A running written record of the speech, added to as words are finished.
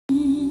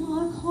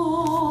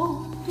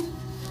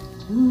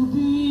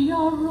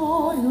a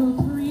royal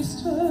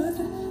priesthood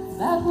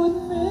that would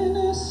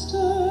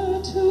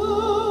minister to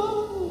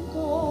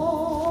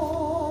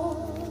God,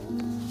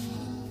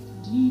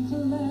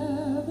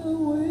 declare the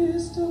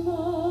wisdom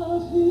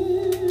of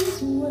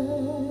His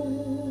ways,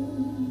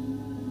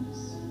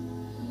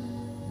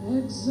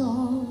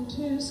 exalt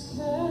His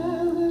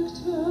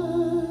character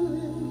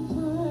in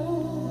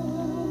praise.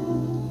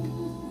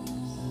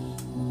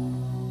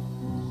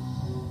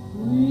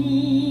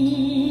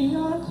 We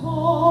are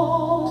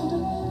called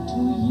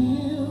to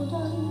yield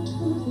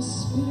unto the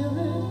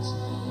Spirit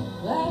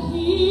that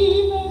He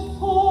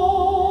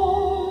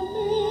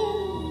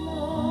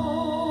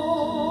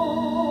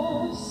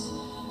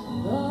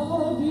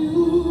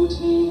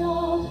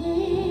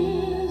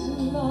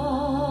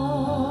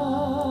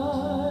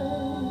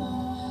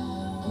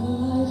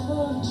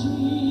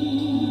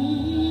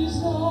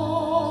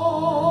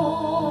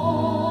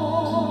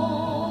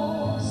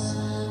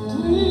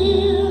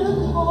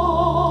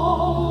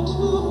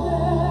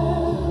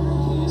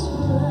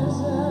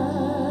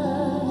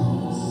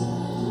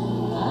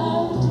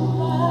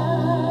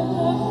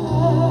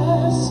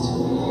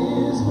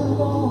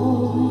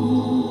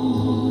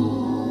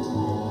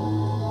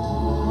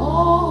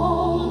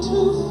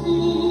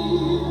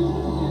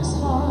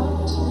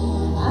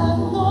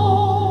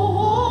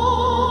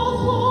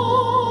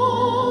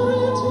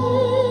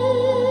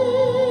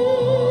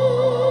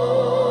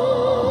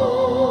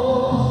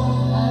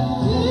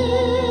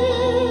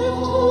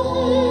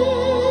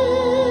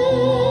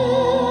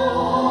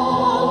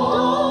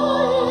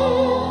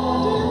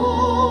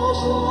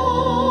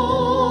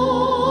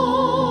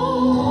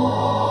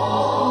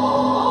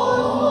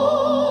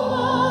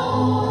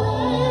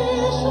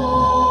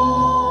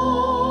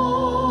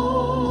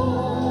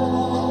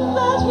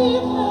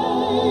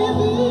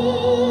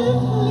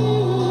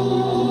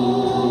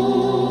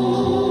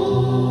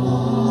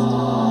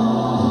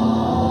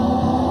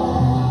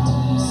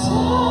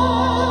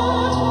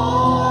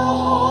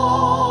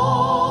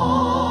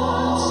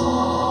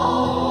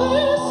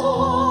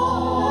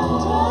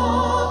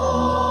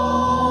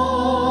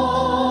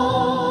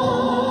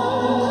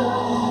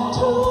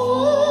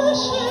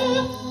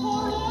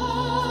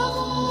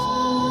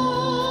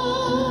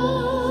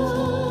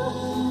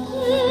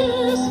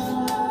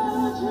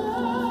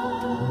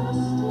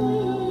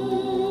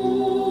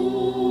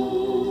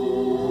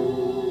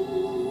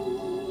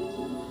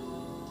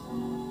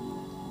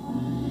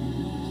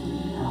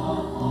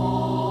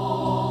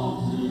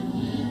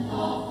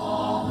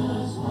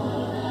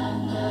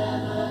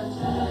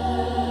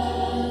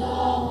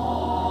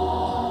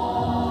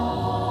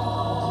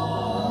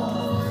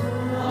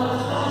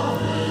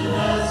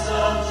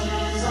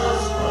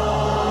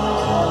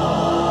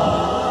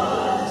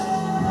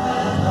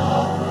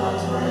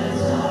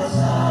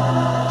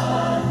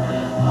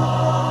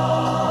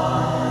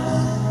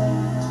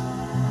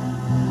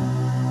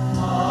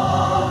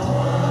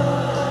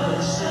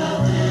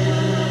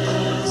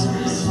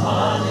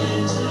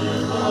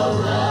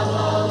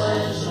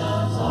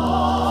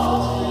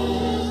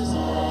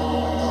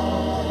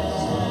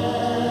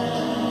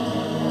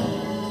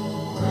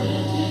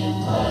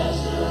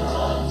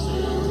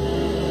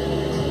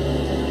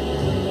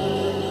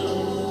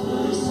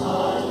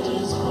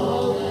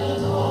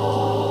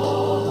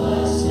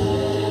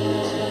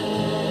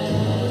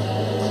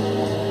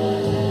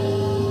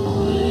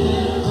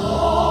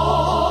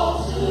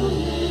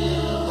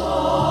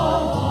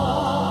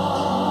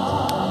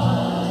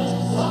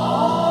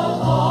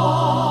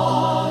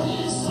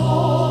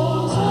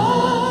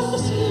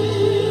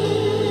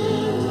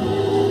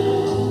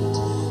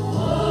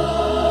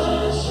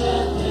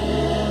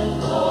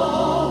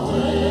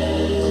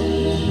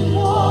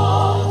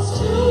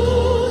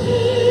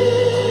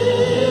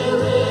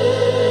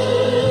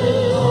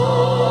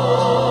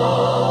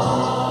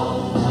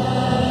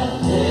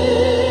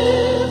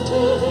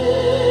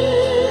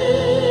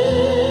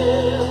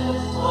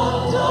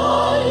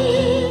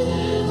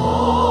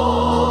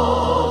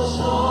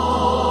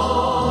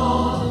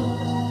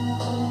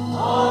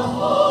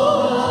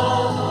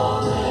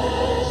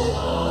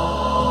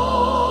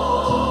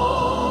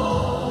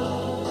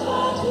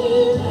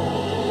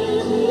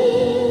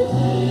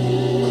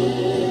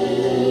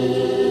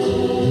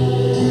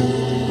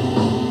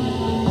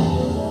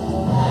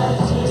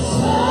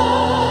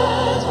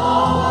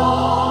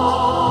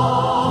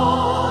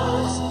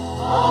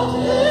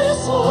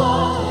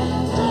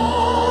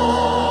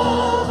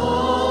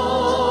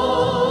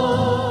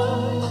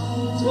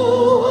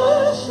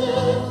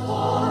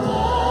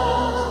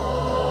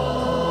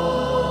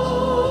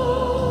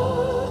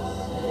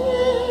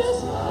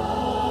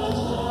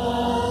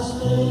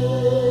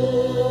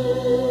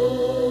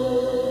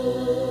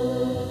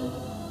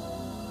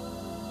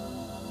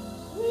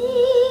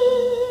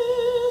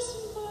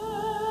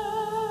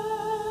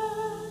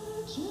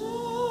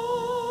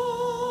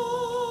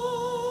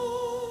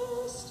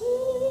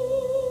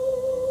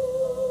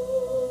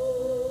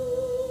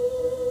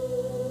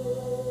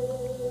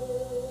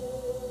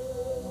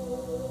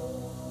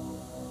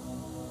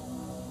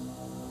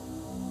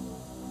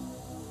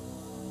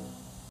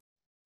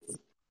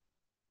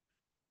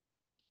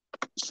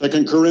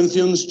 2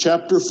 Corinthians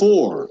chapter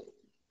 4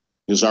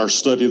 is our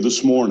study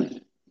this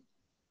morning.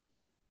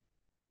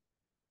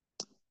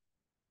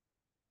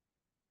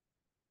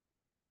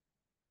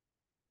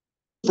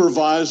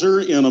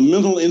 Supervisor in a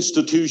mental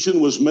institution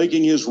was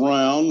making his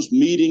rounds,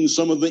 meeting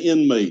some of the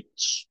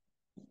inmates.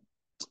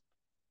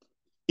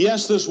 He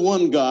asked this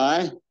one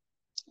guy,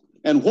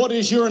 "And what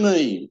is your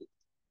name?"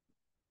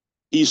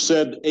 He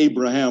said,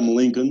 "Abraham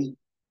Lincoln."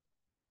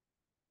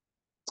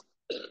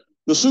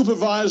 The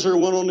supervisor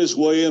went on his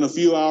way and a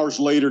few hours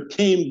later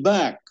came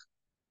back.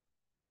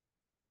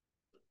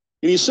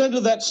 And he said to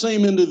that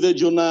same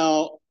individual,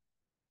 "Now,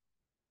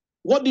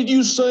 what did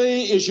you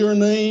say is your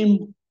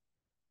name?"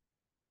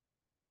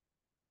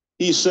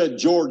 He said,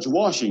 "George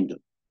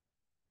Washington."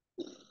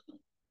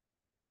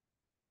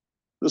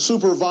 The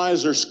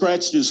supervisor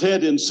scratched his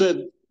head and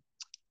said,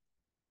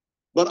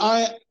 "But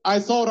I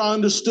thought I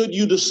understood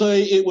you to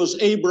say it was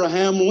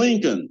Abraham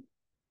Lincoln."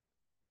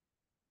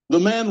 The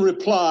man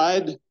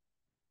replied,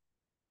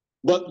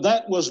 "But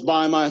that was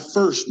by my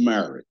first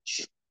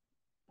marriage."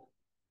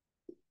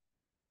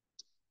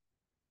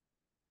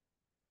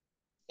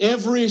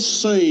 Every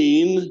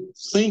sane,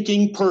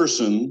 thinking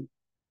person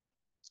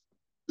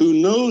who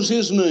knows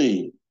his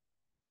name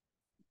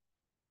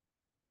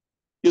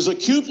is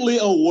acutely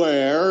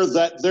aware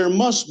that there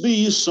must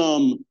be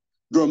some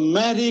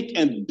dramatic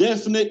and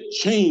definite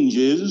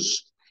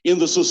changes in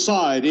the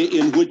society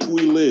in which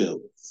we live.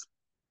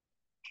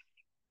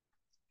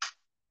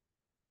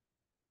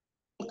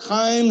 All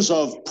kinds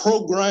of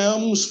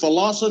programs,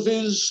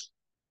 philosophies,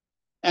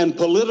 and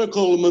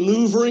political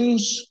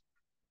maneuverings.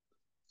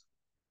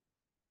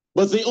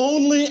 But the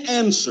only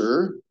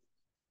answer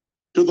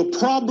to the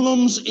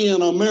problems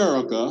in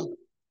America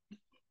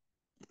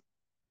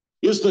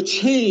is the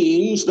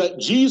change that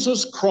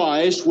Jesus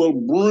Christ will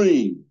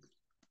bring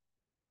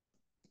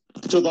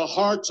to the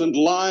hearts and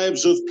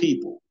lives of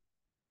people.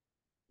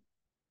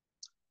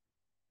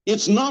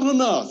 It's not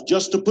enough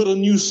just to put a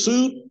new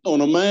suit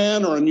on a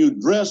man or a new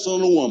dress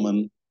on a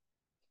woman.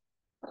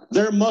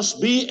 There must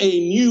be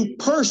a new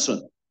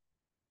person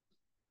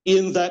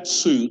in that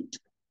suit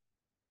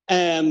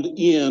and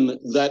in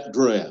that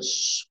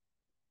dress.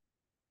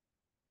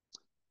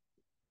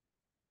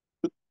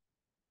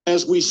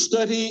 As we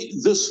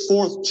study this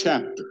fourth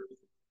chapter,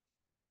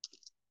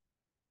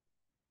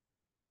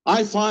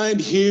 I find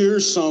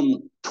here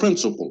some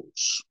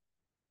principles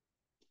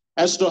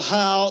as to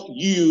how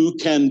you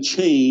can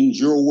change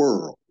your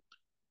world.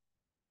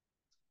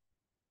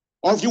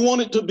 Or if you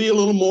want it to be a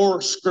little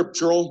more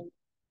scriptural,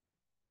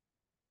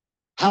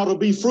 how to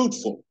be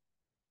fruitful,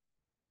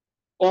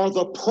 or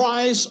the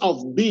price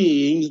of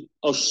being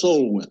a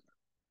soul winner.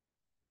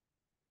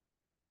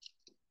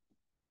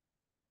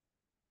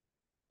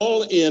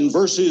 All in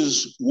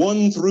verses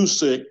 1 through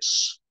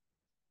 6.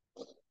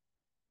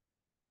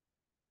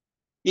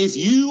 If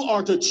you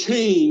are to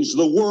change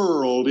the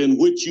world in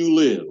which you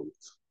live,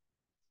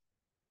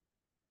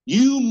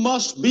 you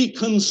must be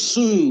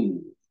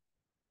consumed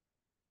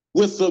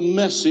with the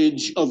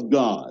message of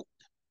God.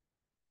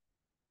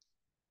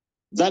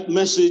 That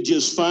message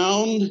is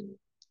found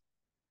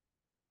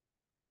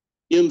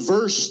in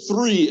verse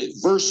 3,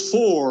 verse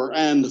 4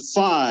 and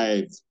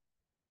 5.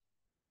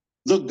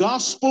 The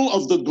gospel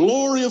of the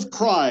glory of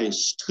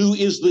Christ, who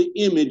is the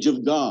image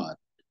of God.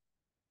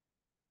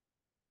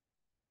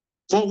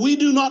 For we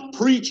do not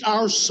preach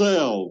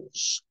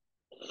ourselves,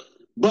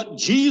 but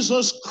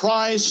Jesus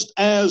Christ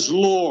as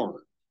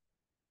Lord.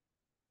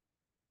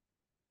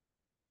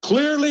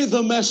 Clearly,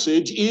 the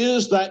message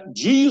is that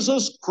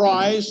Jesus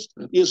Christ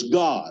is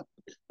God,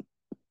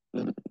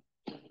 and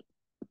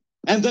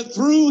that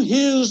through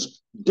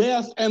his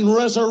death and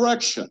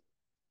resurrection,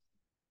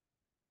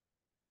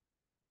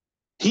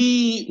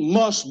 he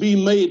must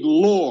be made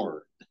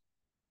Lord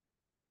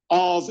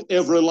of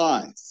every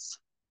life.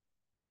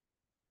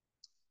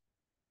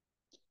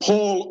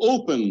 Paul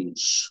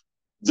opens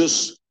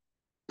this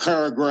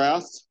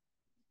paragraph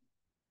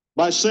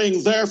by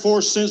saying,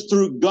 "Therefore, since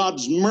through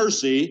God's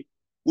mercy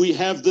we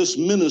have this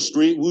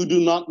ministry, we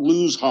do not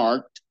lose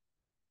heart."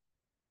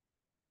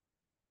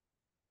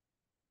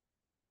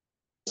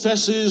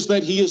 Confesses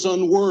that he is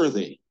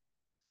unworthy,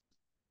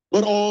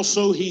 but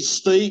also he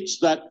states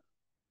that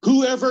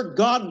whoever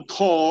God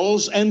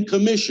calls and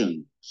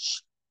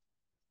commissions,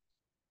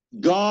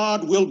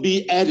 God will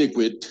be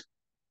adequate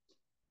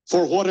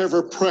for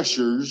whatever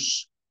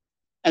pressures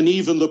and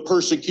even the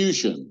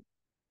persecution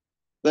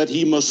that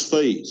he must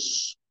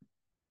face.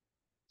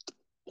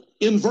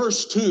 In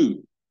verse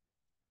 2,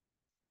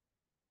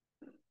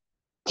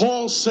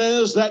 Paul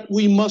says that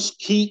we must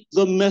keep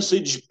the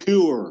message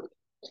pure.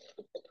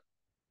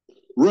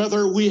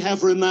 Rather, we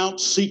have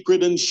renounced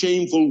secret and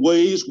shameful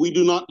ways. We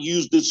do not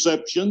use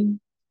deception,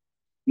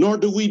 nor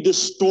do we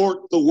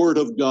distort the word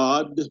of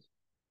God. The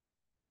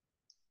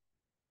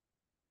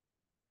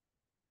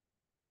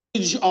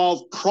message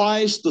of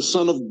Christ, the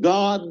Son of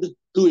God,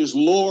 who is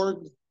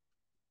Lord,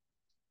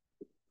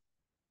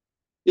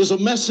 is a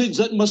message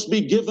that must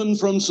be given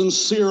from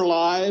sincere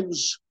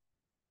lives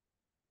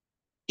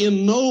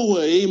In no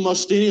way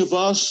must any of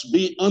us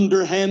be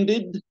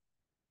underhanded,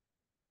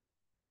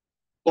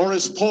 or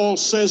as Paul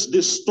says,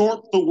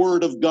 distort the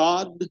word of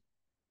God.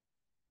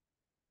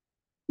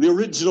 The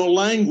original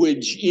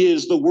language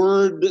is the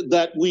word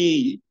that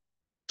we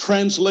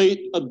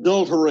translate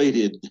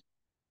adulterated,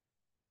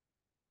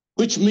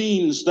 which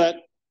means that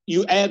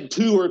you add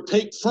to or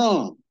take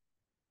from.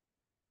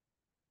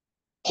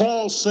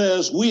 Paul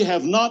says we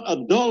have not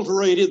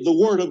adulterated the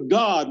word of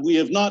God. We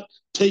have not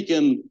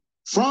taken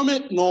from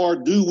it, nor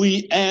do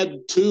we add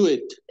to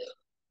it.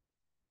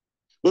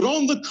 But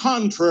on the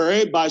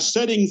contrary, by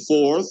setting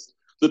forth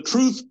the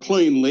truth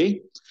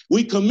plainly,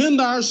 we commend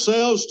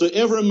ourselves to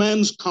every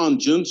man's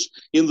conscience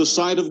in the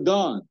sight of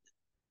God.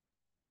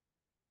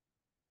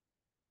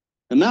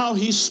 And now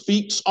he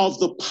speaks of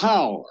the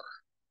power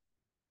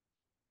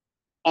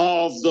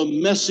of the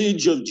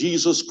message of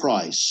Jesus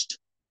Christ.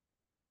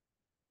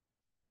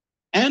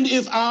 And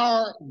if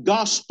our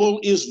gospel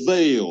is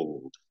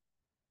veiled,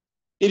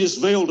 it is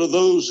veiled to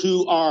those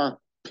who are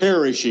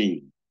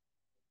perishing.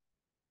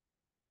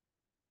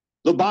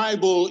 The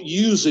Bible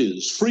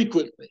uses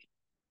frequently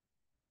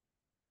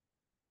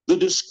the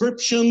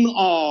description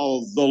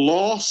of the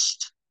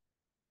lost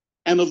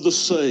and of the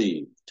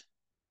saved.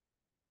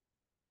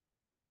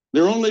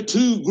 There are only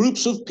two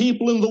groups of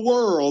people in the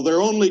world. There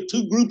are only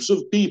two groups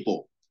of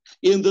people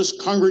in this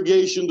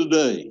congregation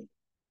today.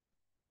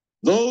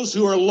 Those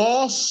who are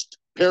lost,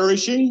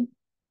 perishing,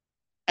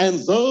 and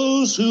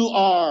those who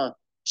are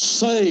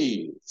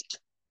saved,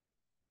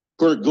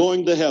 who are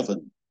going to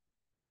heaven.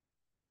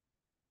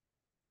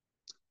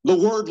 The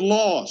word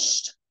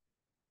lost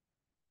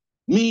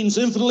means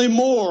infinitely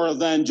more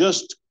than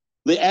just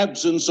the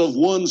absence of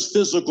one's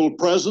physical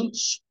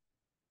presence.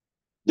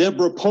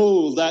 Deborah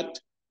Poe, that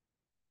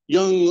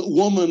young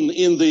woman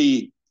in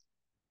the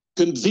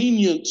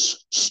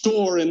convenience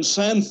store in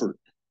Sanford,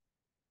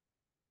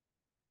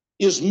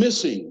 is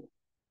missing.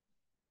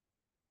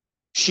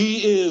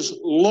 She is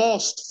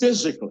lost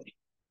physically.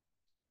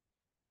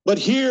 But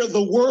here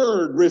the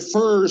word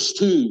refers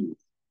to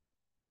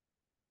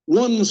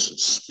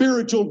one's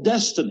spiritual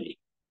destiny.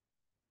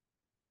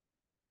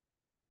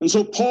 And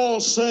so Paul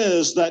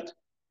says that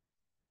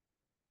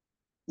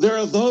there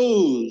are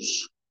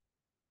those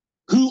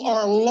who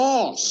are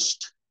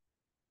lost,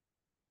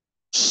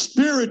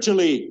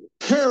 spiritually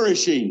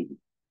perishing,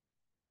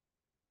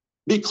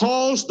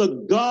 because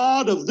the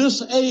God of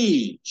this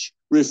age,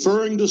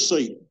 referring to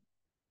Satan,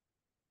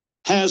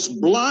 has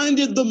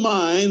blinded the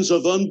minds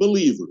of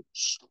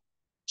unbelievers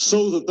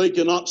so that they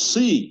cannot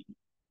see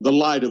the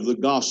light of the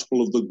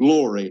gospel of the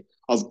glory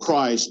of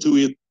Christ, who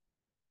is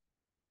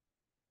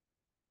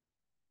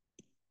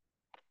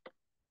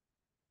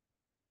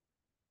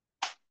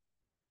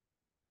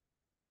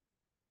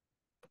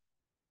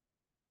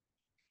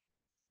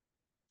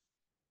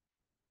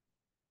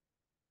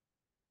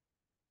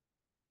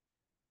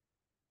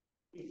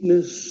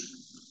weakness.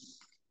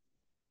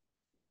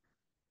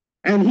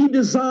 And he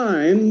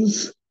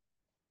designs,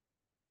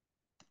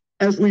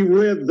 as we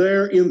read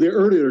there in the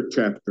earlier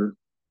chapter,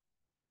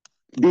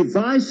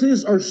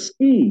 devices or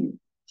schemes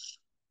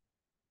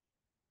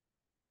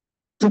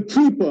to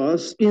keep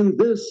us in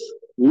this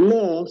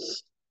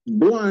lost,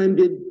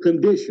 blinded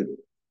condition.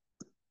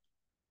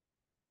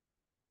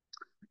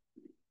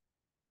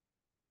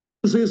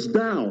 This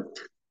doubt.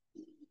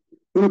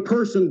 When a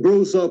person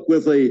grows up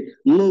with a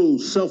low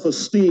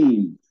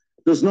self-esteem,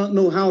 does not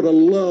know how to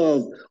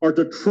love or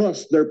to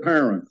trust their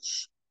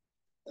parents,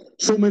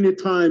 so many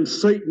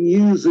times Satan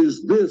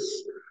uses this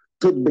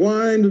to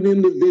blind an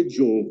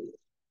individual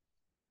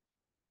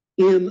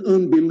in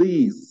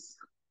unbelief.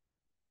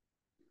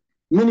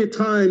 Many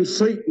times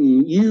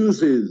Satan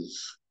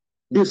uses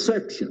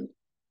deception.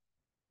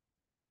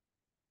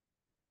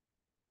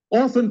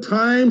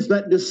 Oftentimes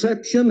that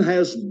deception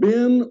has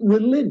been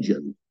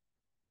religion.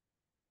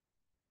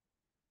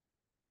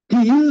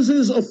 He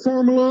uses a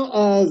formula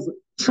of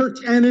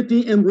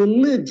churchianity and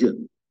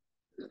religion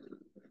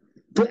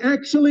to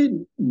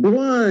actually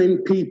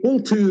blind people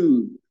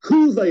to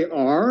who they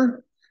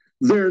are,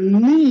 their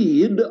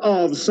need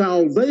of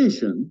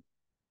salvation,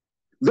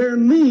 their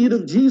need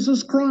of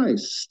Jesus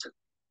Christ.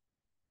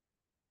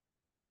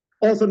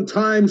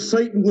 Oftentimes,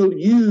 Satan will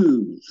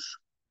use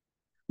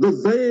the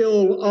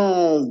veil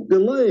of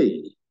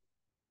delay.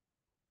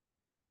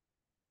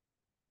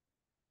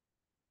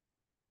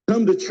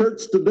 Come to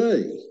church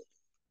today,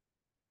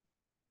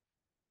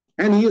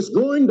 and he is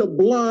going to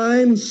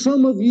blind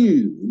some of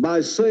you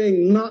by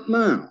saying, not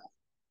now,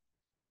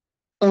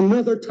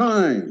 another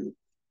time.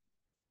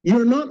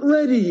 You're not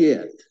ready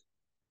yet.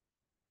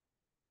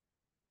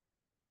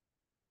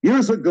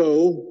 Years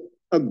ago,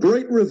 a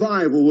great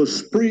revival was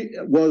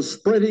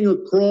spreading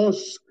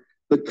across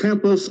the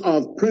campus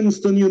of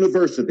Princeton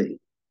University.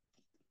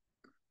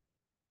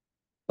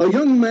 A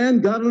young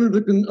man got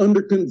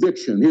under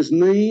conviction. His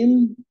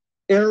name,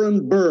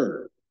 Aaron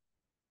Burr.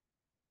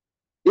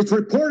 It's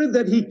reported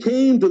that he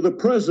came to the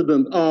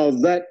president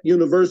of that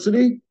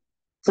university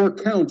for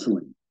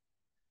counseling.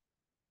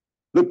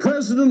 The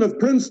president of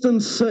Princeton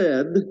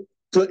said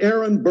to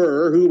Aaron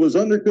Burr, who was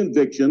under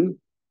conviction,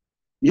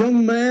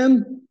 young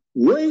man,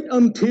 wait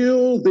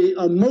until the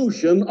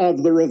emotion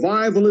of the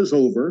revival is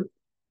over,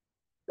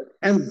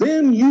 and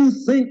then you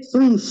think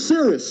through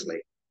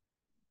seriously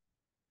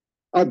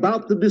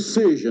about the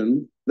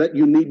decision that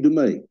you need to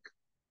make.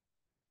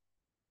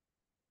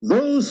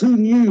 Those who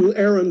knew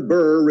Aaron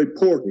Burr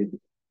reported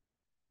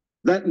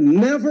that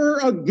never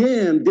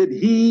again did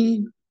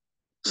he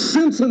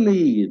sense a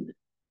need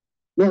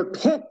nor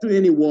talk to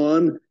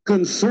anyone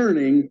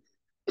concerning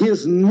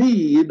his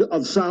need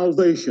of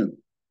salvation.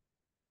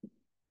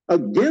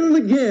 Again and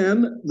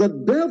again,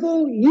 the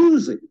devil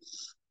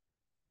uses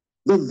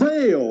the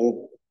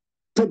veil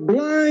to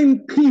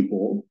blind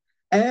people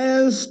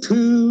as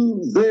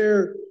to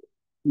their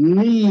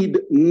need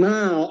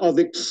now of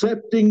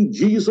accepting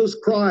Jesus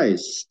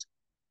Christ.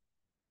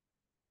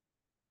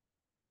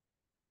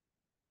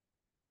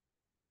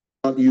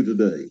 Of you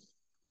today.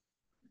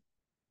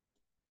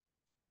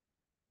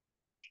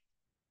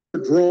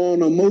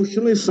 Drawn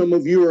emotionally, some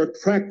of you are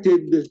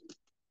attracted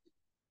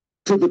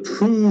to the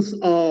truth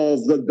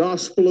of the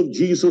gospel of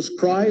Jesus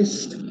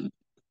Christ.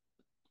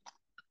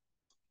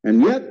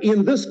 And yet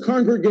in this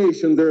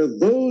congregation, there are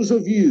those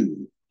of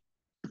you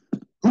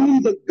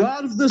whom the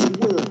God of this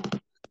world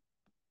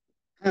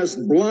has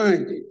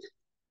blinded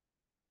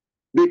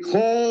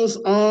because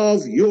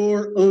of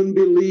your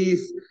unbelief,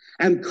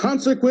 and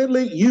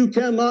consequently you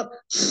cannot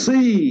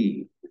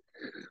see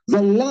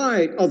the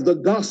light of the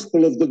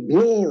gospel of the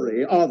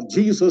glory of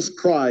Jesus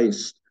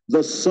Christ,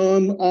 the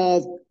Son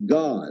of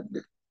God.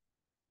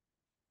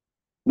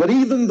 But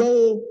even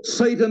though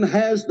Satan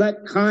has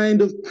that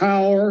kind of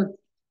power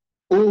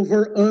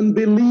over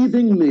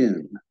unbelieving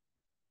men,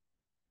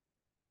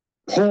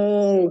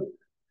 Paul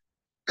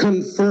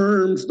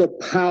confirms the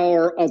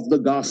power of the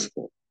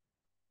gospel.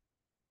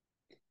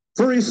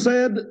 For he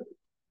said,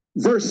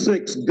 verse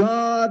 6,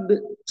 God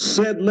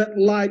said, let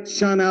light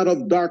shine out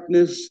of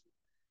darkness,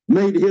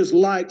 made his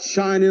light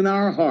shine in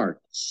our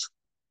hearts.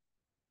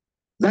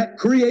 That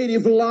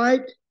creative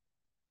light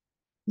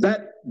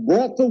that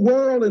brought the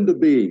world into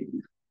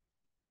being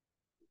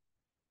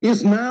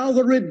is now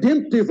the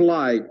redemptive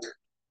light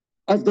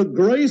of the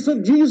grace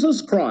of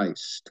Jesus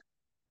Christ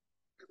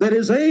that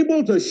is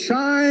able to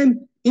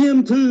shine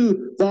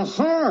into the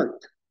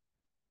heart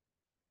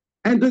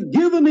and to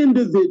give an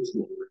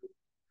individual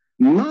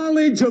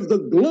knowledge of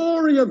the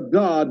glory of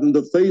God in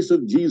the face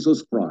of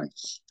Jesus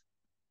Christ.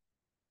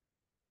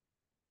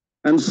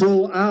 And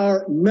so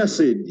our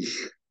message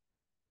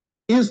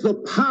is the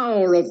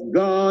power of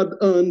God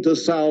unto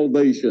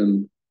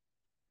salvation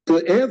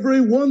to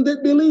everyone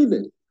that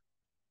believeth.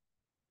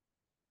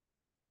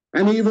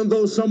 And even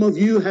though some of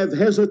you have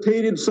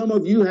hesitated, some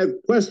of you have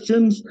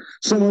questions,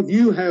 some of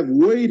you have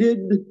waited,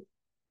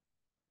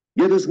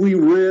 yet as we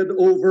read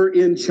over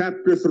in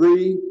chapter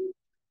 3,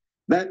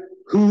 that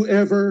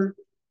whoever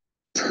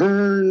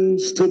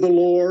turns to the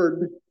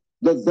Lord,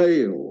 the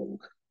veil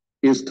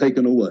is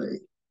taken away.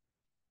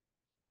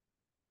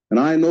 And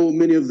I know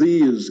many of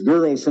these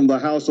girls from the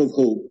House of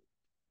Hope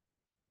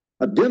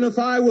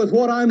identify with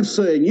what I'm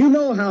saying. You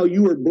know how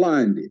you were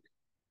blinded,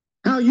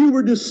 how you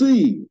were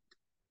deceived.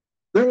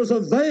 There was a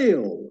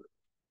veil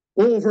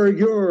over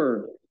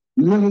your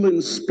mental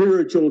and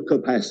spiritual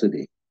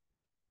capacity.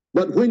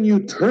 But when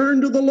you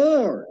turned to the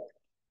Lord,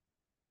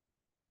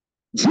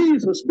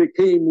 Jesus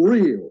became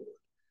real.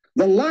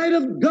 The light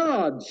of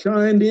God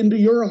shined into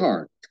your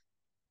heart.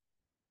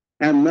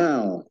 And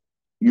now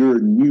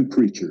you're new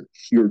creatures.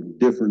 You're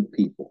different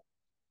people.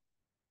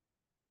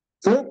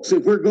 Folks,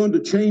 if we're going to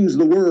change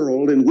the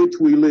world in which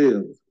we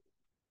live,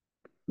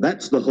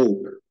 that's the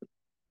hope.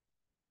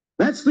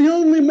 That's the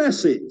only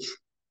message.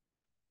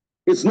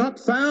 It's not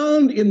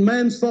found in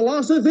man's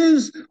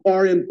philosophies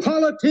or in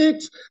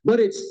politics, but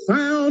it's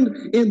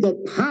found in the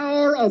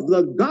power of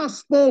the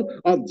gospel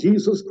of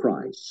Jesus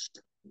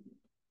Christ.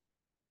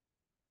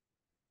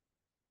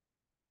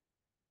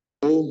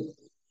 One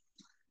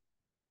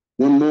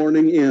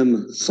morning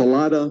in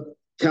Salida,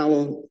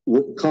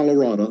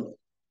 Colorado,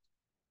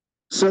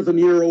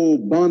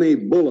 7-year-old Bonnie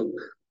Bullock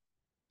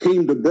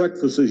came to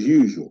breakfast as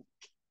usual.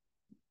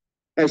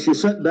 As she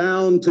sat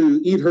down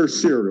to eat her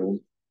cereal,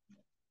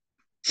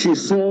 she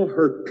saw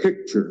her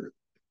picture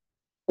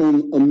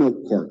on a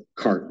milk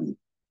carton.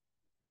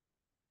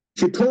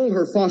 She told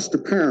her foster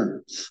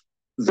parents,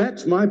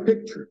 that's my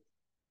picture.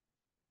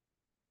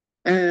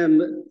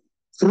 And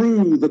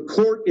through the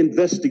court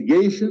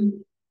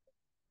investigation,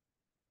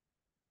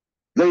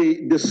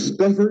 they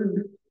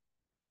discovered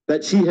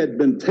that she had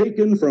been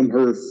taken from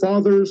her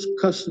father's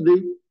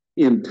custody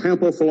in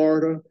Tampa,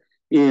 Florida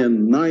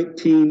in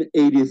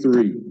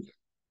 1983.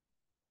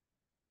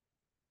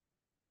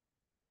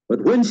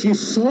 But when she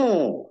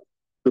saw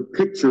the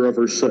picture of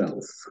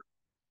herself,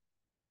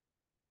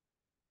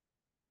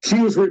 she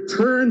was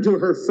returned to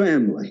her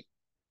family.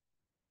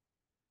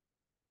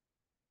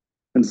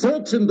 And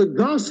folks, in the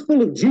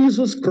gospel of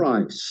Jesus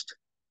Christ,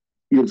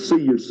 you'll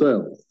see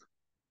yourself.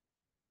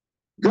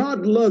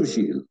 God loves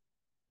you.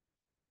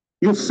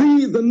 You'll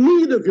see the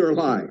need of your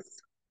life.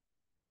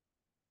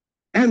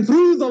 And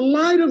through the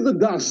light of the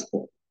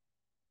gospel,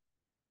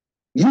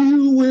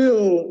 you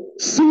will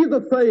see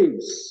the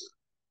face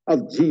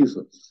of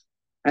Jesus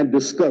and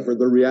discover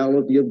the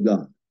reality of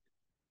God.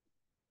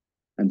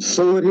 And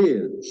so it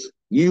is,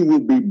 you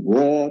will be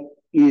brought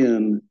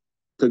in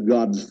to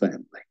God's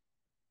family.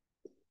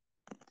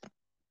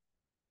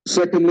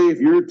 Secondly, if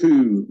you're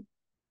to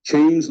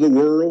change the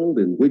world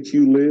in which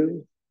you live,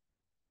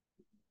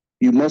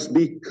 you must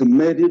be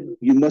committed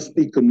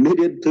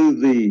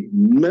to the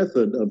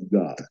method of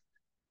God.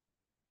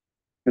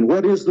 And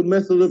what is the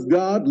method of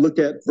God? Look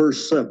at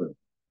verse 7.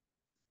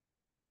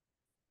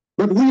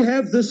 But we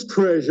have this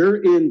treasure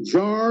in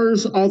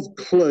jars of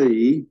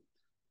clay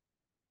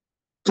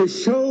to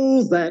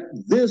show that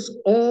this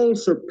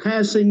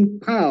all-surpassing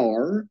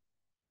power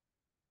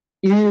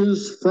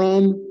is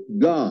from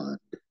God.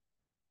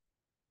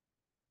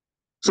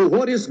 So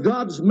what is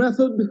God's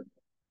method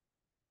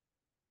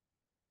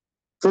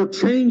for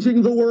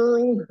changing the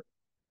world?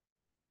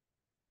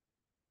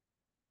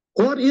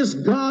 What is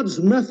God's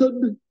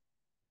method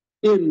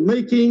in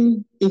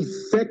making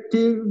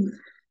effective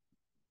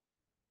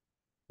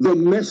the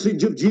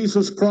message of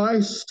Jesus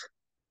Christ?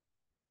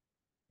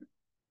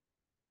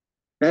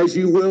 As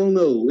you well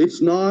know,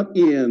 it's not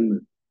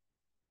in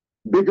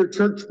bigger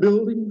church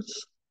buildings,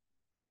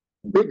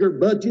 bigger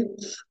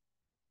budgets,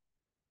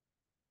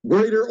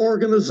 greater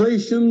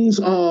organizations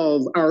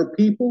of our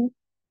people.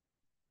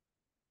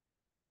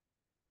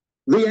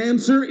 The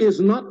answer is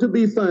not to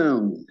be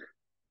found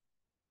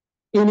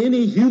in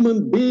any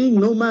human being,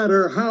 no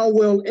matter how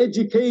well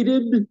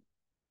educated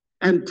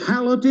and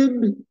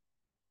talented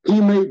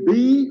he may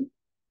be.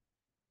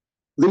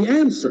 The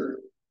answer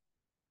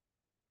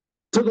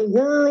to the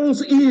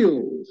world's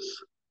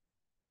ills,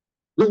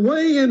 the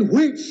way in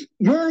which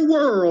your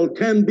world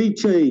can be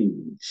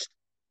changed,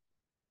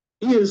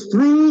 is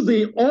through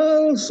the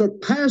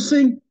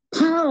all-surpassing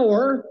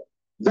power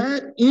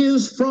that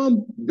is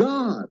from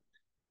God.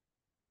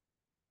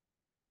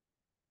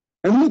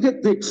 And look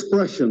at the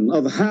expression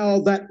of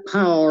how that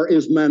power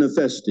is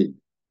manifested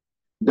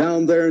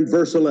down there in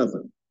verse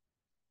 11.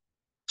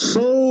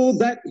 So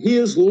that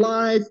his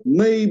life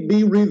may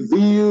be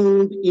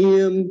revealed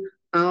in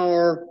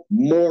our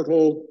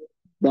mortal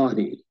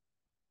body.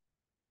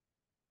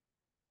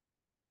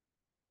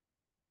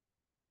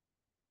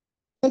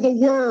 For the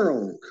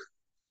world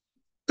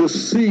to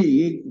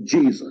see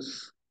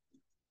Jesus.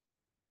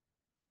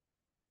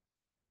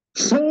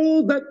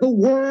 So that the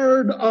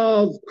word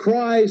of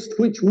Christ,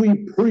 which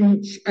we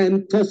preach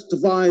and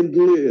testify and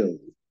live,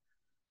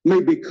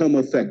 may become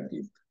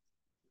effective.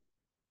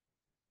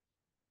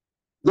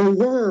 The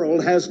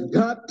world has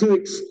got to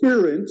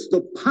experience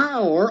the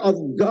power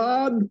of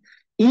God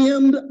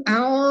in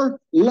our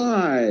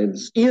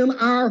lives, in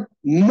our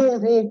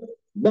mortal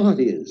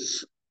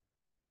bodies.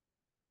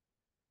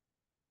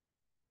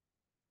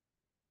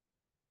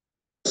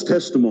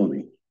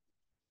 Testimony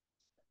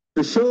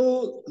to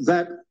show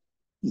that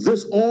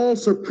this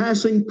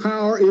all-surpassing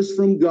power is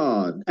from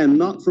God and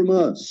not from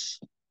us.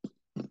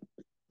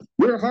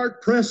 We're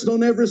hard-pressed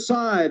on every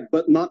side,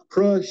 but not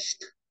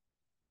crushed.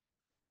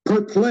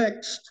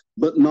 Perplexed,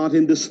 but not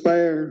in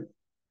despair.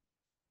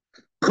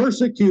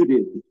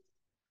 Persecuted,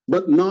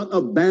 but not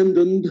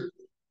abandoned.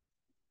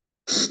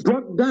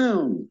 Struck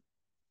down,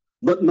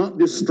 but not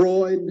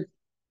destroyed.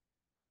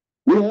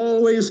 We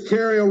always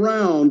carry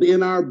around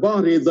in our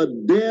body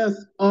the death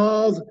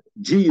of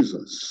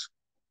Jesus.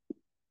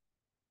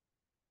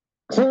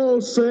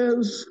 Paul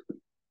says,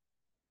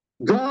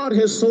 God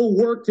has so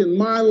worked in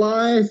my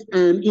life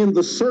and in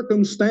the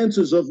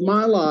circumstances of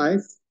my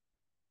life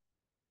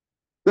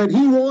that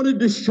he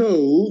wanted to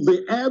show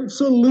the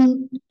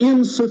absolute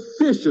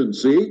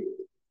insufficiency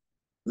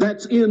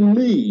that's in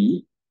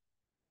me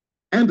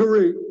and to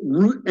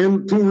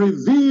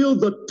reveal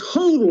the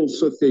total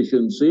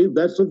sufficiency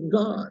that's of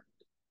God.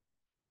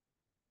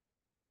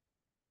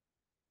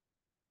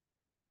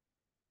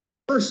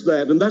 First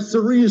that, and that's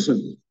the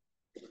reason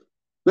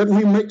that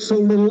we make so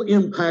little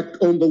impact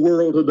on the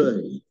world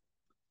today.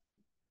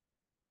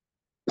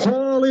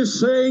 Paul is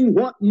saying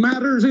what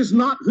matters is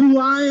not who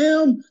I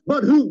am,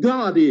 but who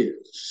God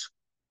is.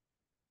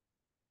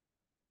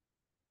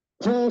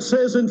 Paul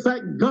says, in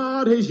fact,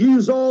 God has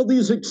used all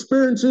these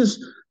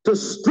experiences to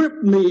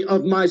strip me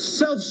of my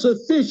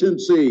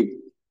self-sufficiency,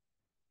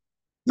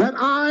 that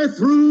I,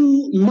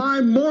 through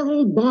my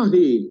mortal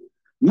body,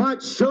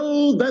 might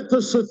show that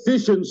the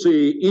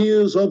sufficiency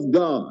is of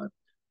God.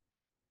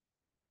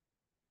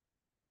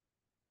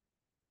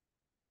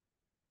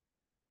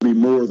 Be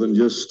more than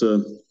just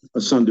a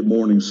Sunday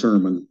morning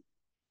sermon.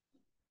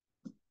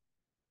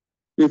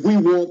 If we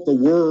want the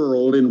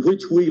world in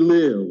which we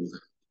live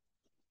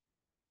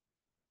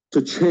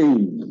to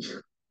change,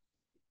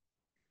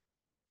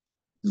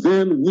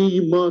 then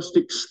we must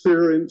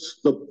experience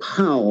the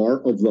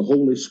power of the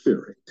Holy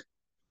Spirit.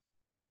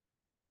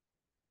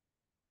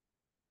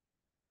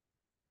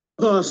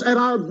 Us at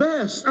our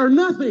best are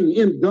nothing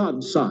in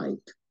God's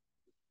sight.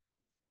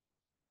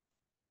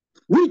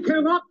 We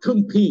cannot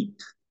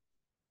compete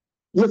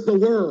with the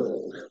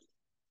world,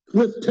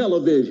 with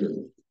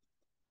television,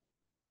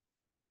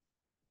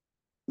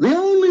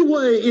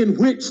 way in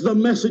which the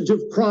message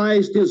of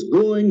Christ is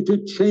going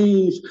to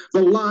change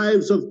the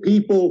lives of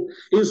people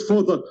is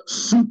for the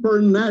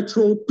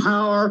supernatural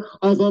power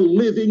of a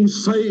living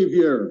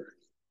Savior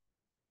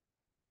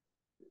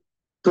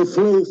to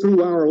flow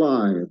through our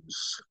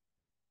lives,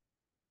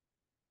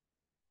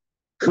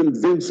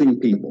 convincing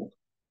people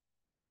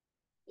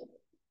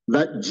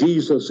that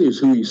Jesus is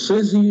who he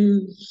says he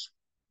is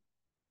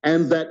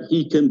and that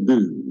he can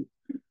do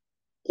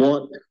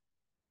what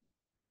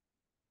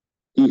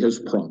he has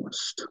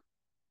promised.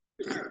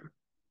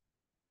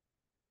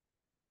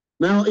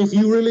 Now, if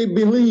you really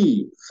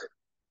believe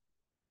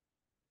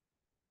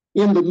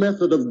in the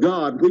method of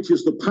God, which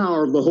is the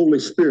power of the Holy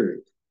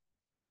Spirit,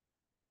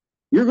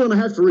 you're going to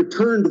have to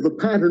return to the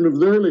pattern of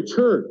the early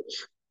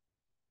church.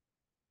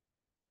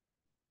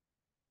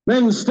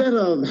 Then instead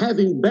of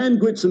having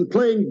banquets and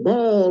playing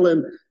ball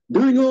and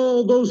doing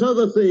all those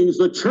other things,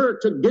 the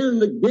church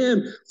again and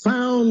again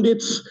found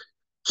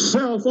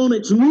itself on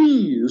its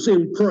knees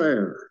in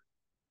prayer,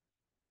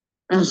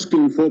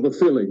 asking for the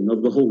filling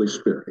of the Holy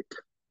Spirit.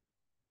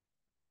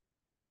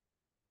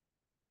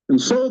 And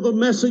so the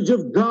message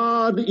of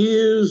God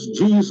is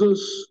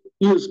Jesus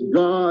is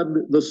God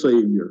the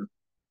Savior.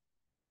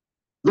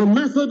 The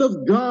method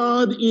of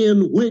God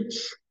in which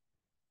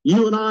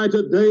you and I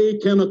today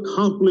can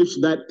accomplish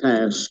that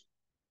task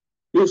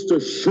is to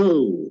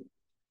show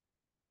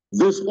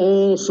this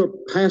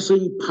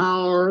all-surpassing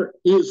power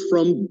is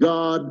from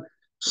God,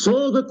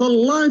 so that the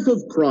life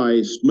of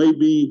Christ may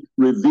be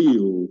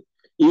revealed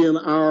in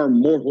our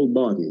mortal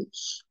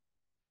bodies.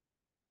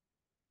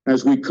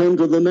 As we come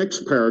to the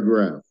next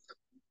paragraph,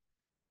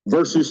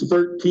 verses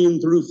 13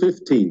 through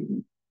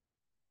 15,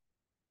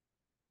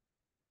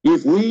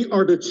 if we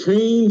are to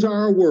change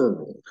our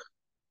world,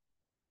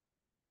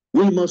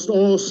 we must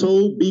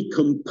also be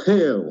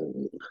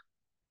compelled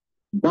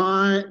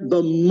by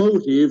the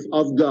motive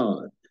of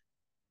God.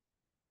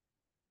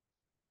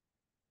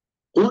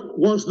 What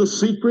was the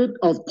secret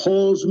of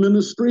Paul's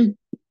ministry?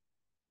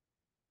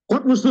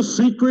 What was the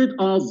secret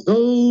of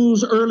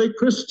those early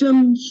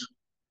Christians?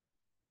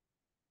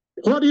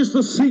 What is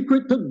the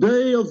secret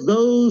today of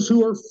those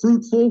who are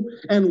fruitful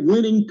and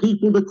winning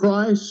people to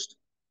Christ?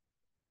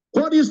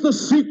 What is the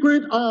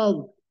secret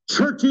of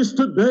churches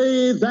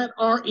today that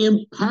are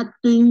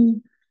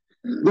impacting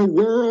the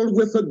world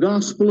with the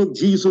gospel of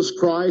Jesus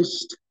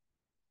Christ?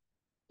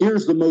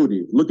 Here's the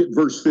motive. Look at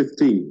verse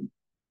 15.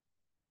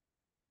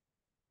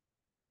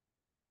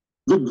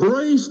 The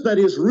grace that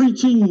is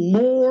reaching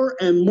more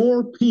and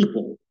more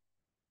people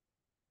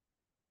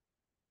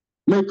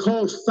may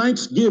cause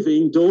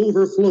thanksgiving to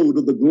overflow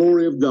to the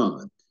glory of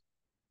God.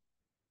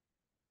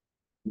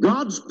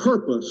 God's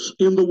purpose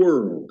in the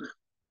world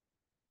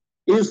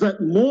is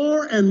that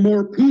more and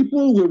more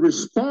people will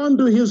respond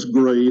to his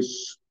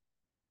grace,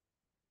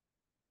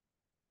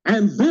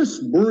 and this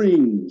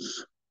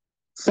brings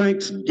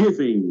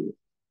thanksgiving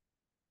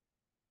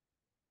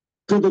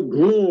to the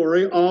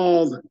glory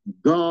of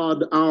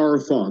God our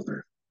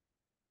Father.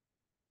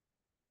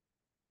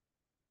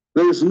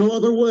 There's no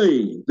other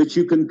way that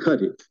you can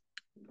cut it.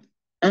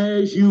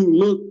 As you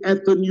look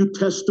at the New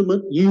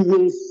Testament, you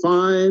will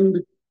find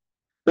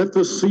that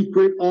the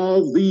secret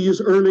of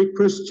these early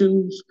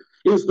Christians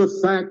is the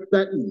fact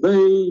that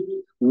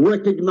they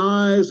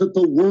recognized that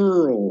the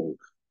world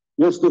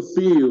was the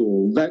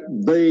field that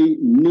they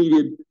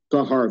needed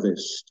to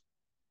harvest.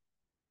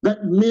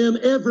 That men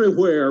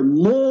everywhere,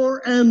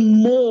 more and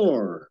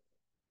more,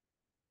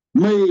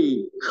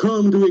 may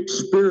come to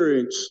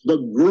experience the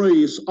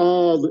grace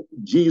of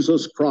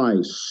Jesus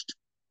Christ.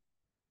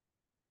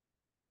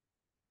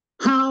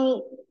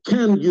 How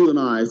can you and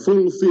I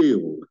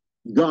fulfill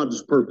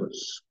God's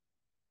purpose?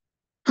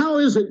 How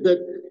is it that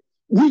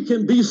we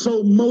can be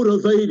so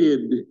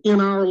motivated in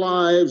our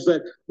lives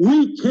that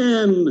we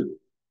can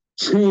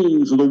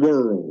change the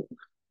world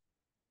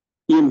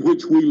in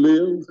which we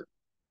live?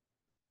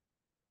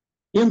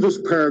 In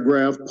this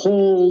paragraph,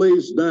 Paul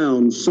lays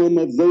down some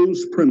of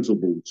those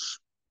principles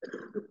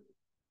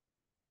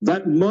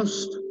that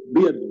must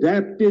be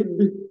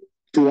adapted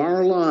to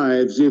our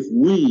lives if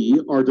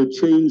we are to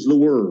change the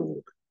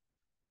world.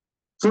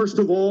 First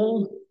of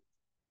all,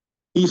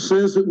 he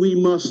says that we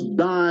must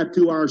die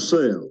to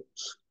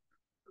ourselves.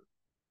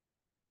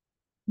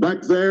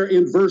 Back there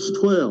in verse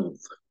 12,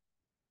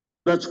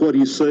 that's what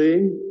he's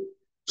saying.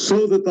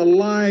 So that the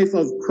life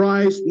of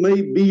Christ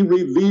may be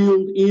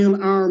revealed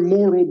in our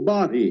mortal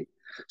body.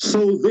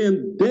 So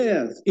then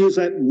death is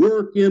at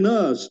work in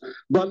us,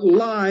 but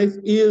life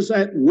is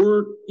at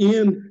work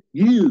in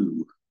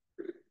you.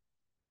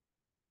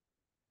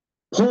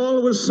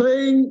 Paul was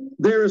saying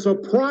there is a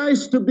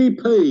price to be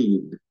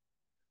paid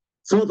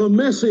for the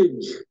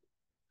message,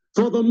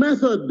 for the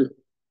method,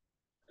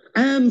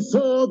 and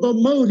for the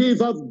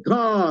motive of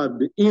God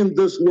in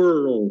this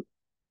world.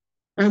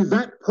 And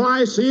that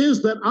price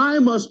is that I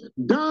must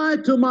die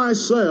to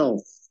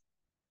myself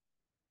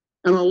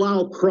and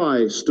allow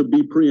Christ to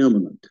be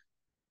preeminent.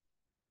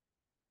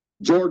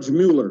 George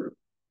Mueller,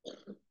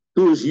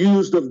 who is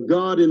used of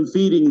God in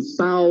feeding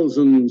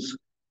thousands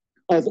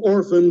of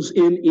orphans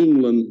in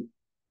England,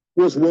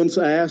 was once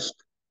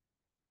asked,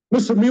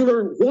 Mr.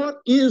 Mueller, what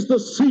is the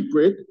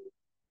secret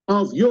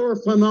of your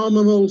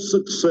phenomenal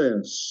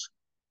success?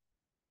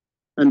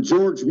 And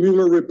George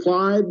Mueller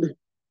replied,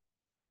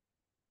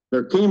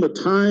 there came a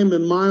time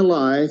in my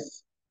life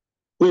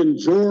when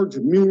George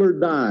Mueller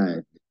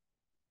died,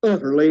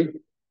 utterly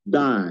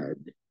died.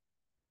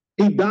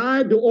 He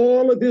died to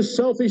all of his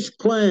selfish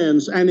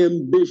plans and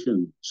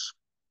ambitions.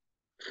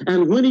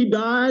 And when he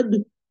died,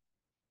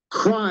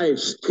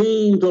 Christ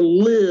came to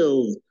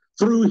live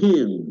through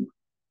him.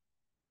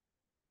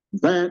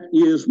 That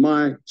is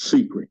my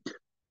secret.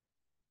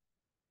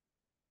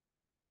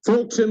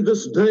 Folks, in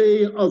this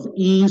day of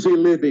easy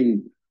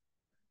living,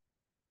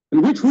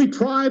 in which we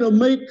try to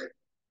make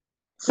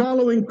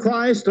following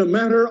Christ a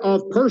matter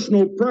of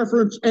personal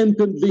preference and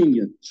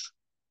convenience,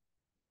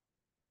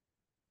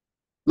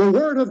 the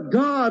Word of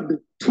God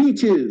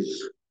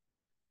teaches,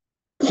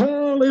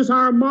 Paul is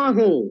our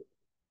model.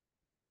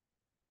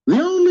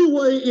 The only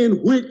way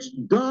in which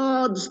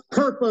God's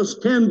purpose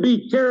can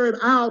be carried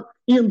out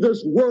in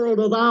this world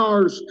of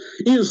ours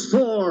is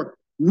for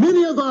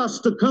many of us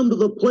to come to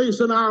the place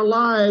in our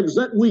lives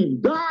that we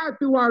die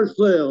to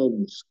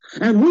ourselves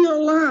and we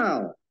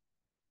allow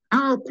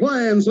our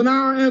plans and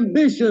our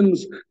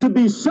ambitions to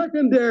be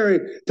secondary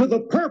to the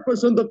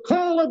purpose and the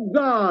call of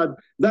God,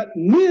 that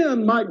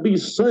men might be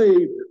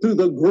saved through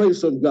the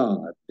grace of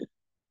God.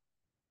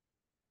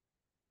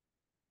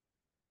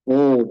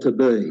 Oh,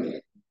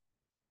 today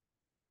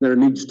there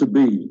needs to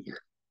be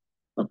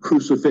a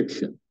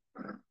crucifixion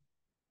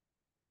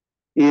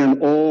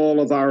in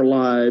all of our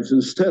lives.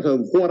 Instead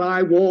of what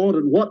I want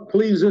and what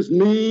pleases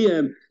me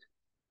and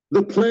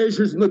the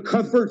pleasures and the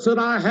comforts that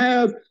I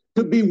have,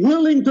 to be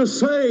willing to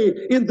say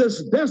in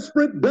this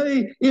desperate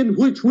day in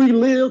which we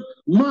live,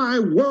 my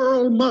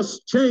world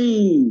must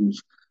change.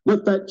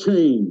 But that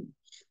change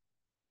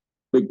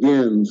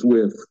begins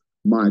with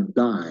my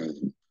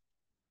dying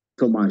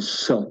to my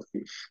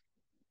selfish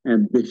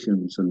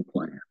ambitions and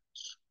plans.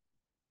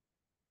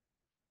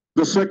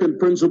 The second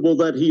principle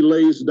that he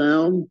lays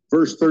down,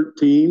 verse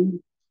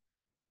 13,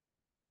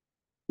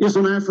 is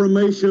an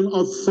affirmation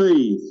of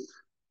faith,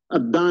 a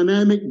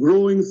dynamic,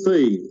 growing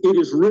faith. It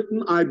is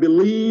written, I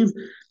believe,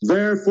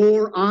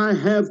 therefore I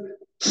have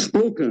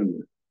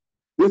spoken.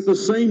 With the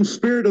same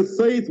spirit of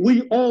faith,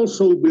 we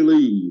also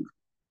believe.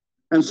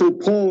 And so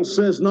Paul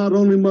says, not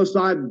only must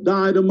I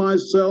die to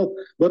myself,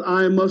 but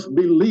I must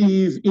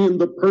believe in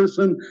the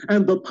person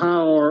and the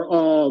power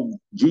of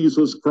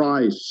Jesus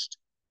Christ.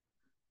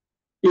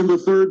 In the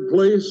third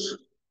place,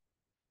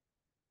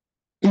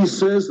 he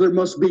says there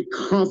must be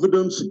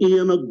confidence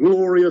in a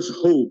glorious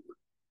hope.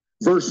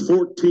 Verse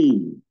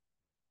 14,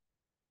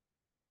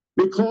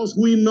 because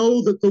we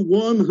know that the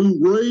one who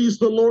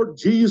raised the Lord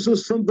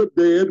Jesus from the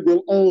dead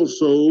will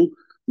also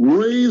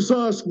raise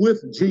us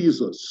with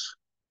Jesus.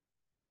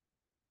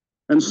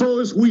 And so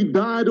as we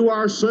die to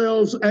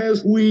ourselves,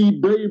 as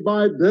we day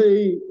by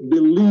day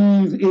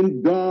believe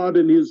in God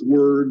and his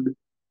word,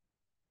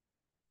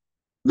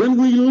 then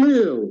we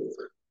live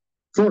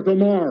for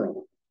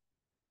tomorrow,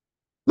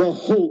 the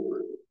hope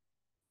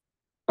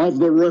of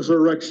the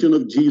resurrection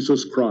of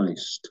Jesus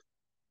Christ.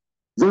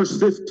 Verse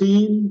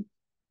 15,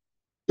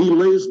 he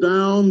lays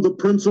down the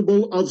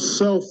principle of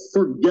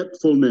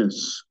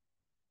self-forgetfulness.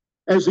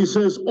 As he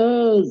says,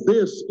 all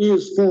this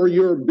is for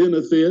your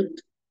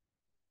benefit.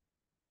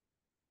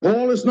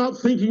 Paul is not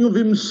thinking of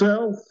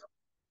himself,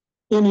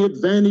 any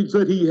advantage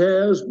that he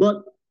has,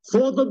 but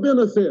for the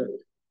benefit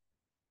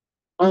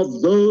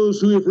of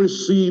those who have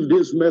received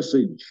his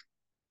message.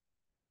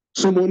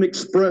 Someone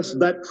expressed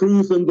that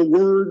truth in the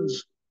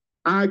words,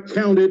 I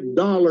counted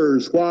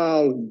dollars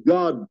while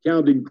God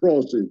counted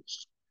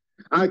crosses.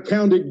 I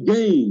counted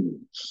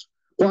gains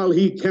while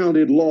he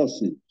counted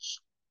losses.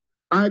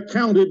 I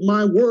counted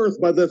my worth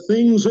by the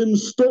things in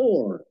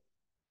store,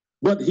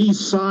 but he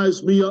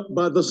sized me up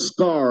by the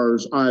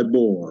scars I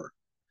bore.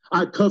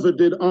 I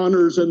coveted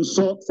honors and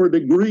sought for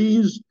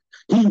degrees.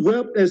 He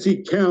wept as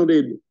he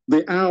counted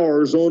the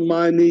hours on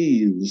my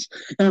knees.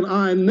 And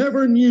I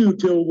never knew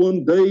till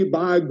one day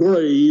by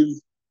grave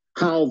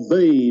how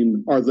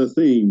vain are the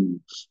things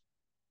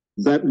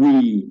that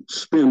we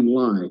spend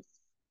life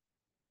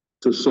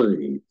to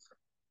save.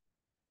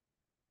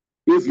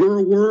 If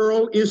your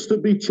world is to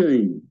be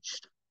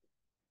changed,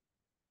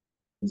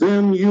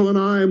 then you and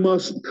I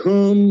must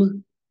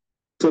come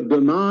to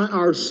deny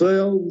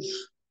ourselves,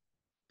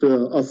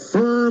 to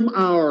affirm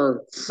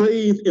our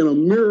faith in a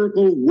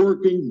miracle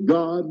working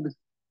God,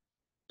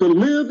 to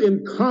live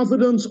in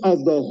confidence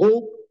of the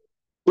hope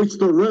which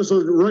the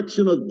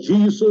resurrection of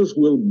Jesus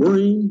will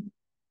bring,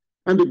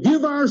 and to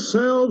give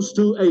ourselves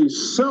to a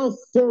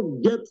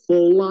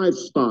self-forgetful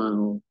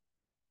lifestyle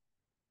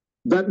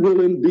that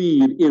will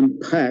indeed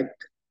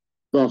impact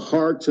the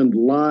hearts and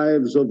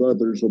lives of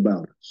others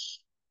about us.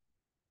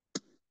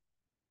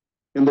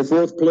 In the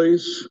fourth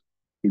place,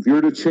 if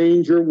you're to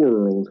change your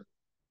world,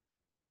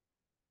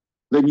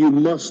 then you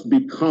must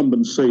be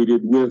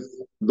compensated with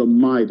the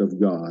might of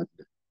God.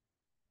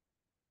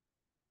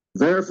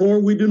 Therefore,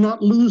 we do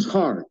not lose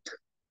heart.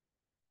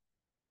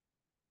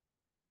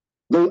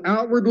 Though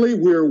outwardly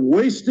we're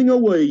wasting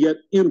away, yet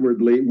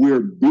inwardly we're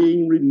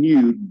being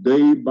renewed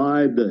day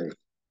by day.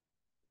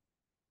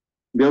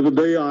 The other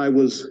day I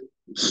was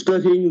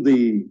studying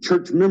the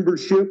church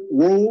membership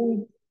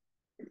roll,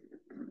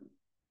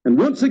 and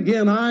once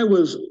again I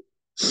was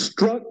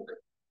struck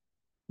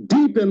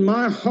deep in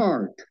my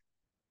heart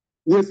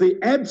with the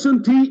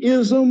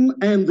absenteeism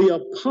and the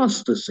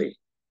apostasy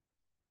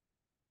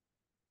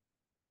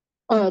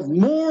of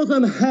more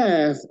than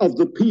half of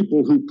the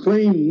people who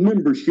claim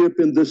membership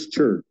in this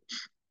church.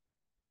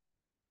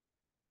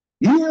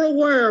 You are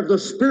aware of the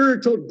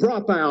spiritual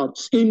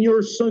dropouts in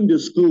your Sunday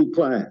school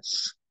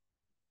class.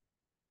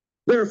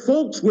 There are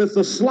folks with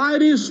the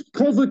slightest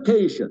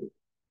provocation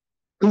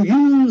who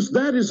use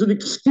that as an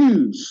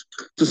excuse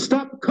to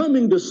stop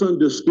coming to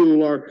Sunday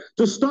school or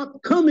to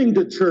stop coming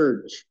to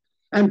church.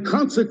 And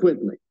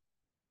consequently,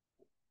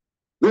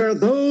 there are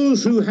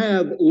those who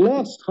have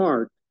lost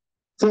heart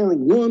for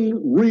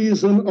one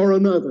reason or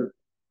another.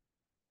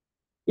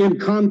 In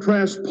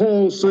contrast,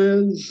 Paul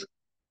says,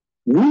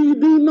 we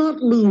do not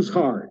lose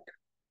heart.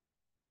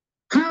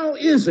 How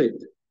is it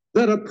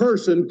that a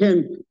person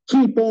can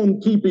keep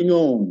on keeping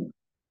on,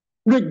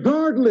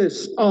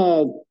 regardless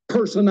of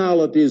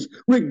personalities,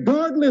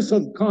 regardless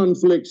of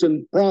conflicts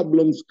and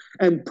problems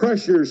and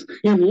pressures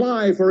in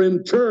life or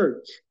in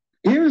church?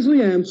 Here's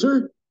the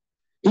answer.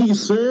 He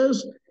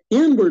says,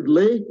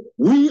 inwardly,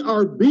 we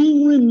are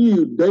being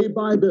renewed day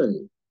by day.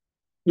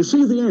 You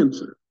see, the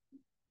answer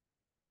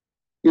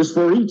is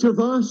for each of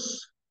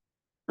us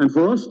and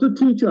for us to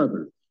teach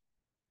others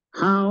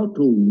how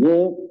to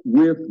walk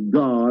with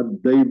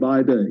God day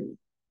by day.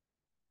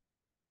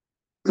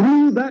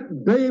 Through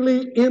that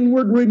daily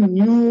inward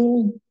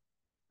renewal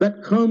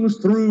that comes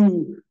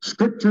through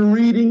scripture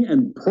reading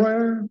and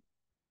prayer,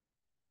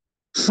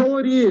 so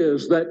it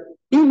is that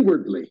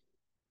inwardly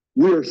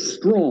we're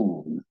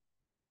strong,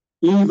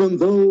 even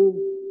though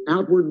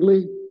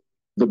outwardly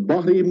the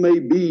body may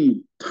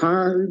be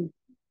tired,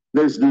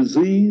 there's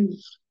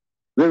disease,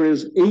 there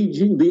is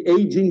aging, the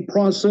aging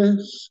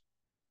process.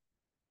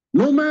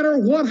 No matter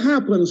what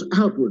happens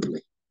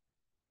outwardly,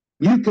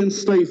 you can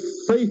stay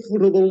faithful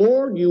to the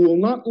Lord. You will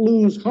not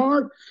lose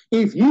heart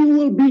if you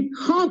will be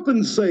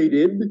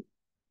compensated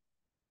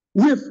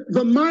with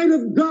the might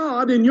of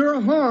God in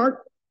your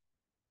heart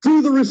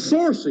through the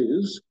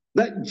resources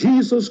that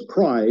Jesus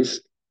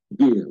Christ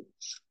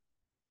gives.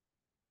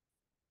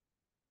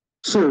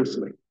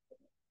 Seriously,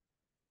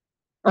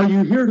 are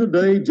you here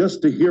today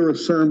just to hear a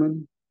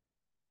sermon?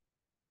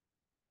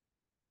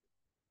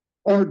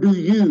 Or do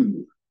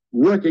you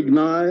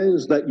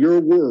recognize that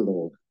your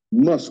world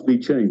must be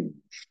changed?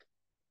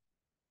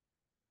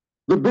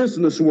 The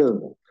business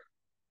world,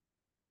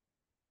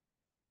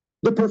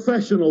 the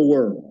professional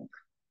world,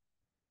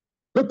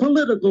 the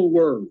political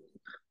world,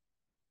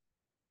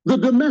 the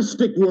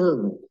domestic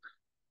world,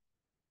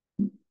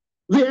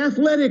 the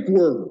athletic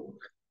world,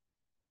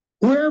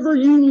 wherever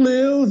you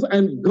live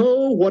and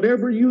go,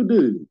 whatever you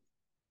do,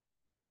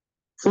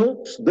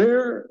 folks,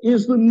 there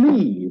is the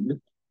need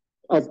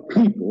of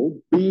people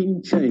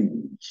being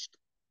changed.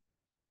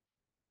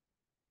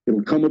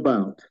 It'll come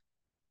about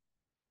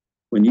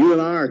when you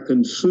and I are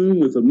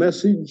consumed with the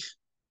message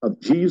of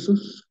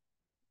Jesus,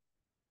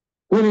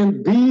 when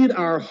indeed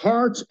our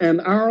hearts and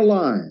our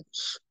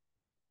lives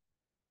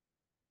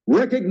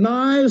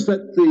recognize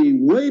that the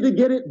way to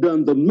get it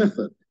done, the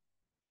method,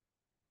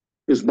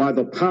 is by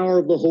the power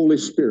of the Holy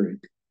Spirit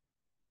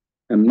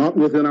and not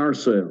within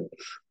ourselves.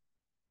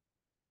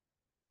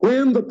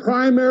 When the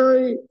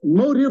primary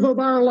motive of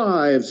our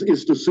lives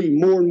is to see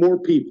more and more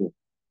people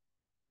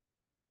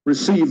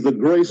receive the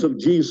grace of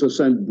Jesus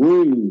and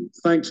bring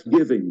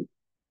thanksgiving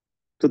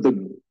to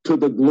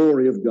the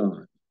glory of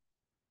God.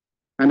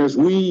 And as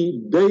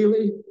we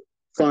daily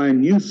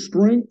find new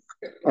strength,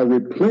 are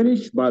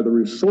replenished by the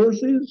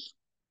resources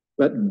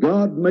that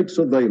God makes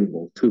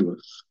available to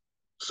us,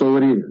 so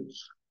it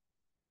is.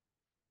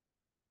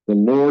 The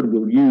Lord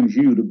will use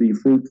you to be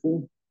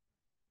fruitful.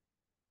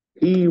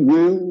 He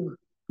will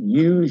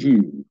use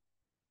you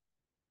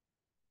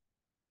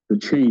to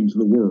change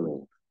the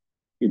world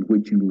in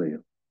which you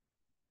live.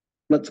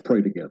 Let's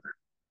pray together.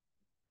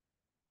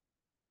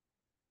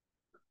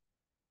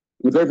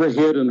 With every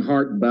head and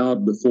heart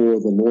bowed before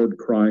the Lord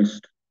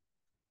Christ,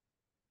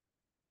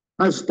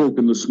 I've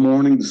spoken this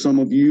morning to some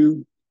of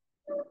you,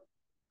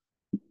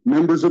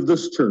 members of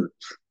this church,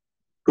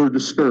 who are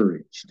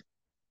discouraged.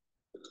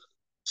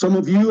 Some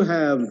of you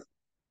have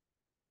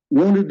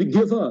wanted to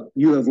give up.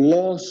 You have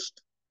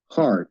lost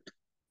heart.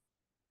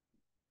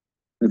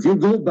 If you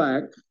go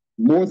back,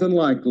 more than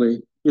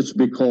likely, it's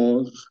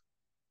because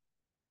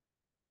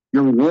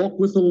your walk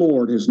with the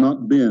Lord has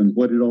not been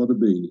what it ought to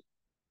be.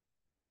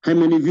 How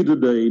many of you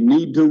today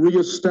need to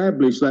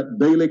reestablish that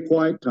daily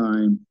quiet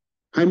time?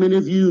 How many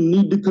of you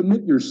need to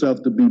commit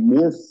yourself to be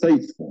more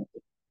faithful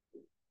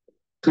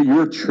to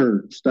your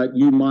church that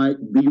you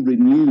might be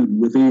renewed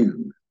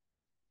within?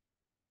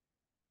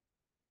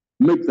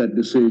 Make that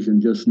decision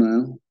just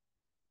now.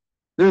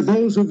 There are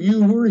those of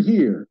you who are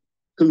here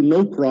who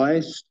know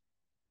Christ,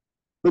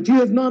 but you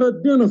have not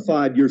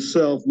identified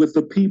yourself with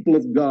the people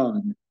of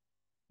God.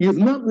 You've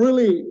not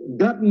really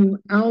gotten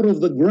out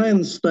of the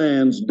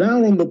grandstands,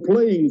 down on the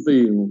playing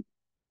field,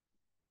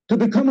 to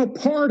become a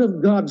part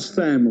of God's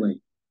family.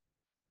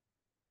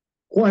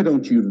 Why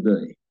don't you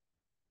today,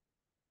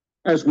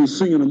 as we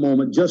sing in a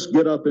moment, just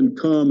get up and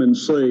come and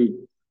say,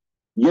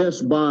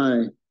 yes,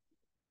 by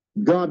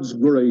God's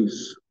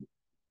grace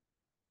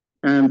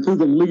and through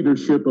the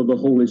leadership of the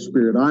Holy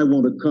Spirit, I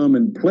want to come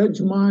and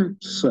pledge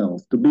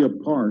myself to be a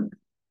part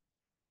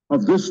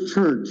of this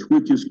church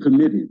which is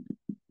committed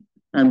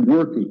and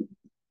working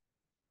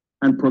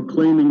and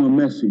proclaiming a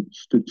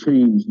message to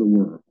change the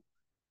world.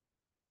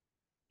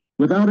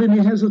 Without any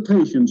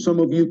hesitation, some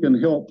of you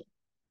can help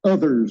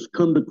others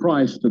come to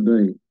Christ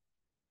today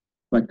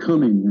by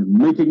coming and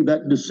making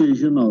that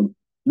decision of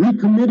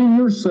recommitting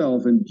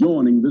yourself and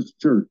joining this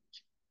church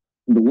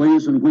in the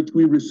ways in which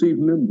we receive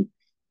members.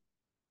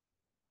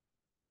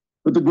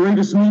 But the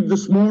greatest need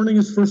this morning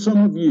is for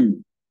some of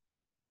you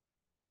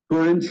who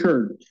are in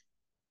church.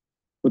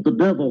 But the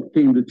devil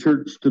came to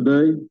church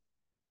today,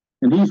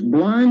 and he's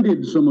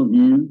blinded some of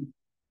you.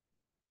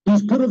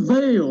 He's put a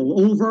veil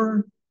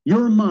over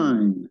your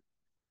mind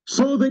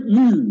so that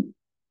you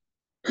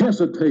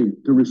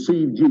hesitate to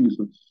receive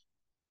Jesus.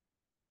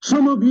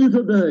 Some of you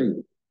today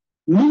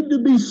need to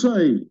be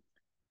saved,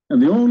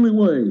 and the only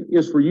way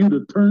is for you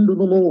to turn to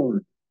the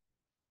Lord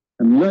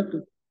and let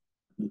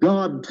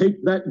God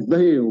take that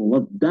veil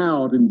of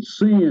doubt and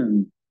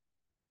sin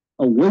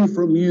away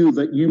from you,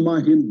 that you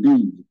might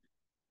indeed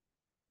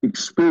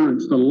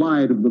experience the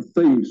light of the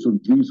face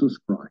of Jesus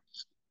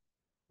Christ.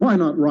 Why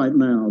not right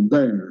now,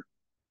 there?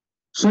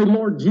 Say,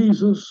 Lord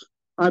Jesus,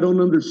 I don't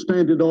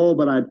understand it all,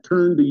 but I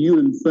turn to you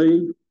in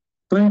faith.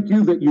 Thank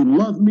you that you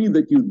love me,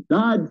 that you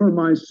died for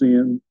my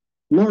sin.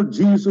 Lord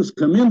Jesus,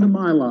 come into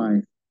my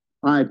life.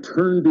 I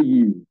turn to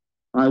you.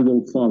 I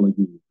will follow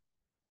you.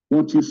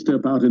 Won't you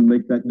step out and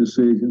make that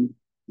decision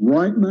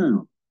right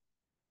now,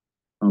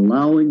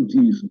 allowing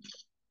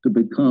Jesus to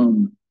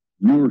become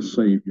your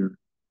Savior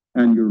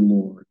and your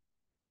Lord?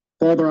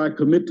 Father, I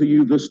commit to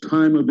you this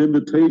time of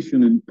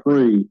invitation and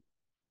pray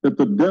that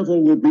the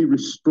devil will be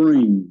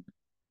restrained,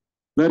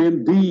 that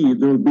indeed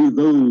there will be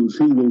those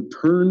who will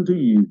turn to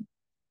you,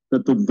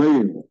 that the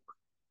veil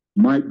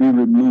might be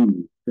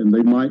removed and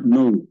they might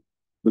know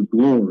the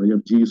glory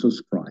of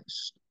Jesus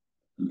Christ.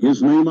 In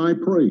his name I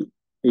pray.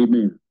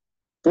 Amen.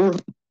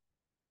 Fourth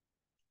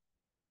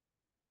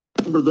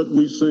number that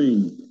we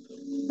sing,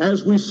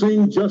 as we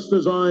sing Just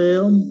As I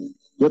Am,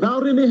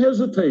 without any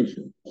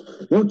hesitation,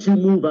 won't you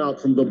move out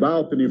from the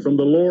balcony, from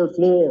the lower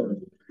floor,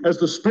 as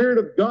the Spirit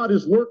of God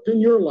has worked in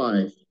your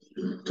life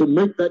to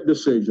make that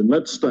decision.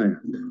 Let's stand.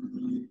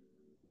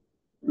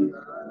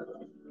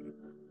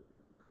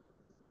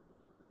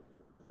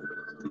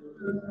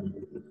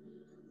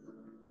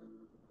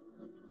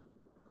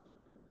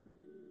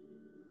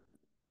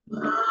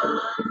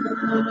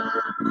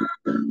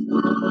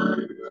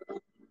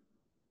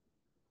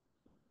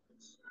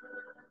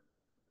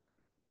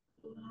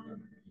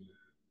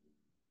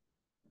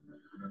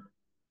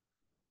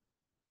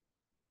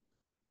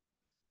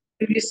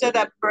 If you said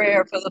that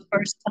prayer for the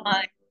first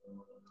time,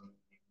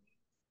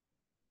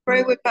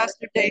 pray with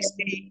Pastor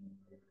Daisy.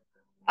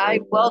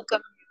 I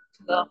welcome you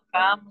to the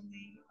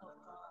family of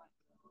God.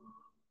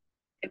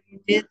 If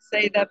you did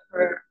say that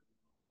prayer,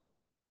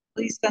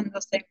 please send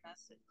us a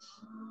message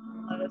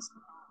and let us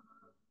know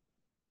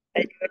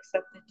that you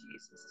accepted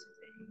Jesus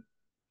today.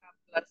 God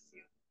bless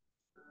you.